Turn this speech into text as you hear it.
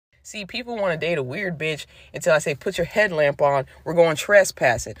See, people want to date a weird bitch until I say, put your headlamp on, we're going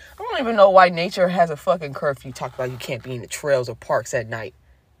trespassing. I don't even know why nature has a fucking curfew. Talk about you can't be in the trails or parks at night.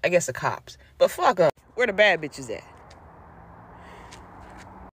 I guess the cops. But fuck them. Where the bad bitches at?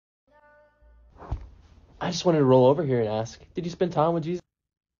 I just wanted to roll over here and ask, did you spend time with Jesus?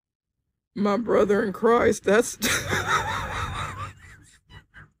 My brother in Christ, that's...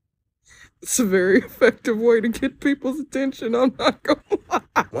 It's a very effective way to get people's attention, I'm not gonna lie.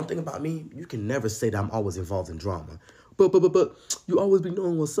 One thing about me, you can never say that I'm always involved in drama. But you always be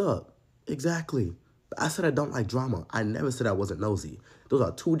knowing what's up. Exactly. I said I don't like drama. I never said I wasn't nosy. Those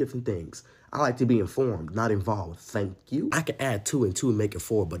are two different things. I like to be informed, not involved. Thank you. I can add 2 and 2 and make it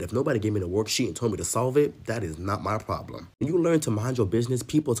 4, but if nobody gave me the worksheet and told me to solve it, that is not my problem. When you learn to mind your business,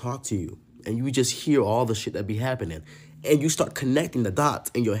 people talk to you, and you just hear all the shit that be happening, and you start connecting the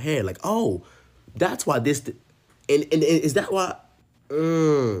dots in your head, like, oh, that's why this, and is that why?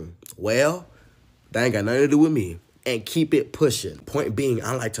 Well, that ain't got nothing to do with me. And keep it pushing. Point being,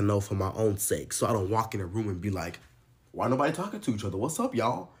 I like to know for my own sake, so I don't walk in a room and be like, why nobody talking to each other? What's up,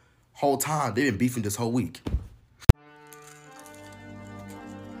 y'all? Whole time, they been beefing this whole week.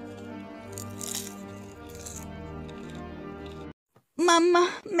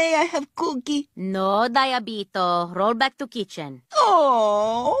 Mama, may I have cookie? No, Diabito. Roll back to kitchen.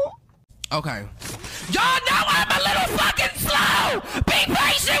 Oh. Okay. Y'all know I'm a little fucking slow! Be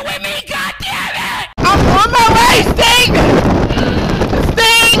patient with me, goddammit! I'm on my way, Sting!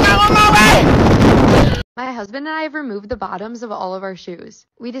 Sting! I'm on my way! My husband and I have removed the bottoms of all of our shoes.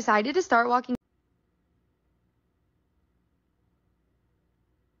 We decided to start walking.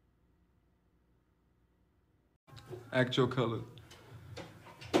 Actual color.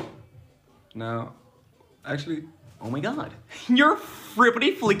 Now, actually, oh my god. You're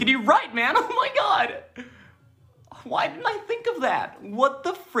frippity flickety right, man. Oh my god. Why didn't I think of that? What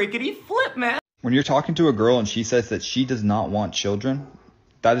the frickety flip, man? When you're talking to a girl and she says that she does not want children,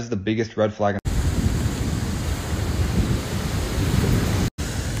 that is the biggest red flag.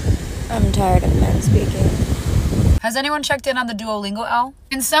 I'm tired of men speaking. Has anyone checked in on the Duolingo owl?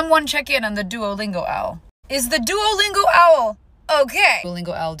 Can someone check in on the Duolingo owl? Is the Duolingo owl okay?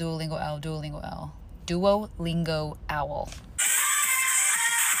 Duolingo owl, Duolingo owl, Duolingo owl. Duolingo owl.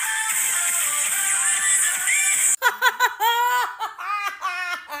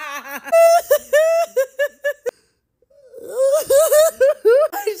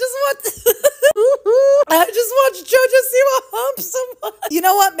 I just want JoJo Siwa hump someone. You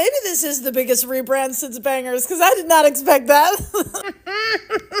know what? Maybe this is the biggest rebrand since Bangers, because I did not expect that.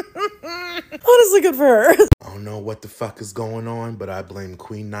 Honestly, good for her. I don't know what the fuck is going on, but I blame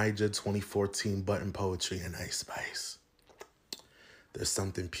Queen Niger 2014 Button Poetry and Ice Spice. There's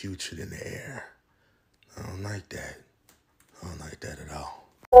something putrid in the air. I don't like that. I don't like that at all.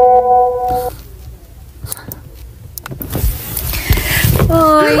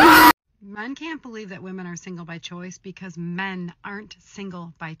 Men can't believe that women are single by choice because men aren't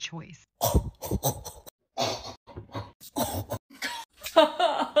single by choice.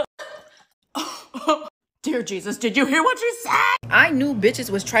 Dear Jesus, did you hear what you said? I knew bitches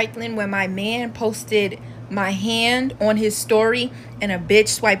was trifling when my man posted my hand on his story and a bitch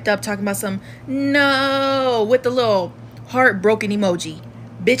swiped up talking about some no with the little heartbroken emoji.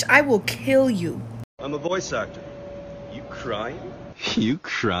 Bitch, I will kill you. I'm a voice actor. You crying? You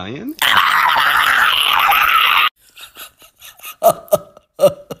crying?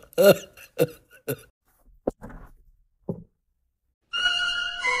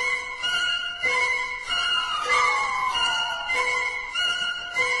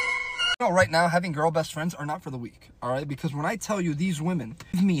 Right now, having girl best friends are not for the weak, all right? Because when I tell you these women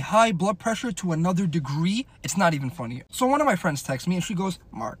give me high blood pressure to another degree, it's not even funny. So one of my friends texts me and she goes,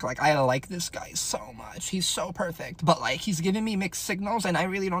 Mark, like, I like this guy so much. He's so perfect. But, like, he's giving me mixed signals and I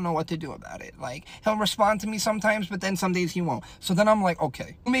really don't know what to do about it. Like, he'll respond to me sometimes, but then some days he won't. So then I'm like,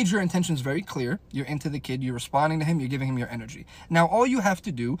 okay, you made your intentions very clear. You're into the kid. You're responding to him. You're giving him your energy. Now, all you have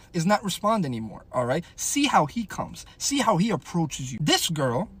to do is not respond anymore, all right? See how he comes. See how he approaches you. This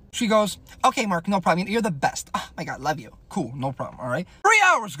girl... She goes, okay, Mark, no problem. You're the best. Oh, my God, love you. Cool, no problem, all right? 3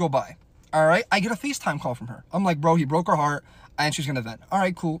 hours go by, all right? I get a FaceTime call from her. I'm like, bro, he broke her heart, and she's going to vent. All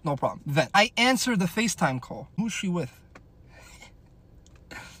right, cool, no problem. Vent. I answer the FaceTime call. Who's she with?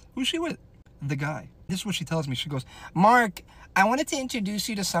 Who's she with? The guy. This is what she tells me. She goes, Mark, I wanted to introduce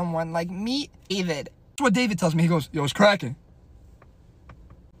you to someone. Like, meet David. That's what David tells me. He goes, yo, it's cracking.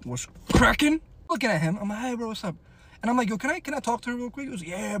 What's cracking? Looking at him. I'm like, hey, bro, what's up? And I'm like, yo, can I talk to her real quick? He goes,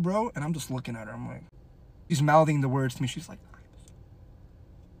 yeah, bro. And I'm just looking at her. I'm like, she's mouthing the words to me. She's like,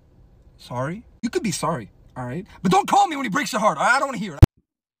 sorry? You could be sorry, all right? But don't call me when he breaks your heart. I don't want to hear it.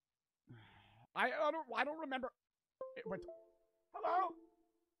 I don't remember. It went. Hello?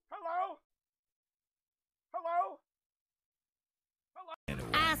 Hello? Hello?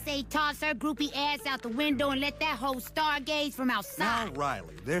 I say toss her groupie ass out the window and let that hoe stargaze from outside. Now,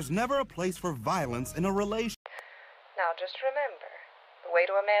 Riley, there's never a place for violence in a relationship. Now, just remember, the way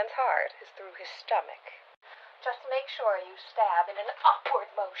to a man's heart is through his stomach. Just make sure you stab in an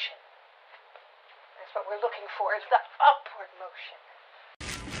upward motion. That's what we're looking for, is the upward motion.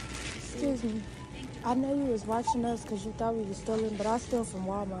 Excuse me. I know you was watching us because you thought we were stealing, but I steal from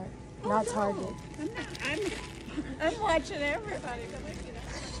Walmart, not Target. I'm watching everybody.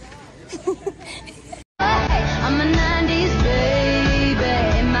 I'm a 90s baby,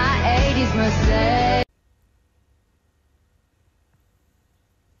 and my 80s mistake.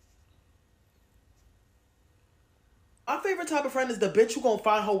 My favorite type of friend is the bitch who gonna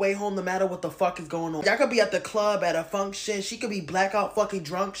find her way home no matter what the fuck is going on. Y'all could be at the club, at a function. She could be blackout fucking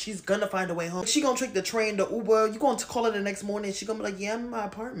drunk. She's gonna find her way home. She gonna take the train, the Uber. You gonna call her the next morning. She gonna be like, yeah, I'm in my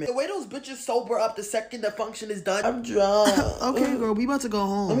apartment. The way those bitches sober up the second the function is done. I'm drunk. Okay, girl, we about to go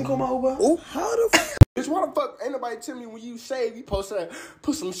home. Let me call my Uber. Oh, how the fuck? Bitch, why the fuck ain't nobody tell me when you shave, you supposed to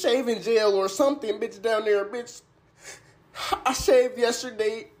put some shaving gel or something, bitch, down there, bitch. I shaved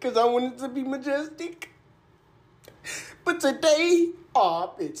yesterday because I wanted to be majestic. But today, aw,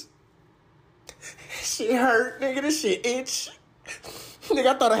 bitch. Shit hurt, nigga. This shit itch.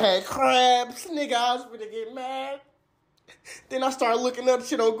 Nigga, I thought I had crabs. Nigga, I was gonna get mad. Then I started looking up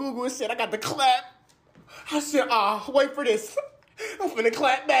shit on Google and said, I got the clap. I said, wait for this. I'm finna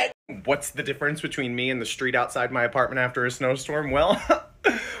clap back. What's the difference between me and the street outside my apartment after a snowstorm? Well,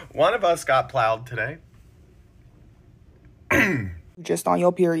 one of us got plowed today. Just on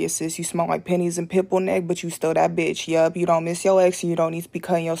your period, sis. You smell like pennies and pitbull neck, but you still that bitch. Yup, you don't miss your ex and you don't need to be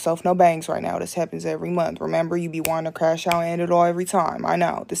cutting yourself no bangs right now. This happens every month. Remember, you be wanting to crash out and end it all every time. I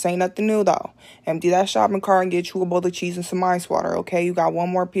know. This ain't nothing new, though. Empty that shopping cart and get you a bowl of cheese and some ice water, okay? You got one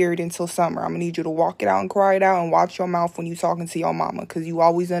more period until summer. I'm gonna need you to walk it out and cry it out and watch your mouth when you talking to your mama, because you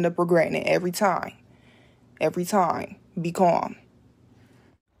always end up regretting it every time. Every time. Be calm.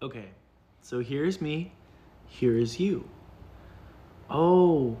 Okay, so here's me. Here is you.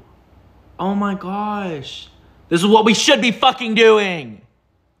 Oh my gosh. This is what we should be fucking doing.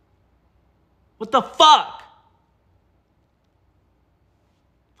 What the fuck?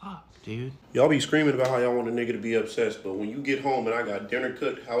 Fuck, dude. Y'all be screaming about how y'all want a nigga to be obsessed, but when you get home and I got dinner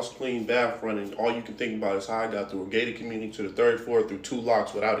cooked, house clean, bath running, all you can think about is how I got through a gated community to the 3rd floor through 2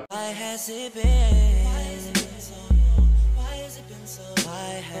 locks without it. Why has it been? Why has it been so long? Why has it been so?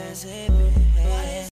 Why has it been?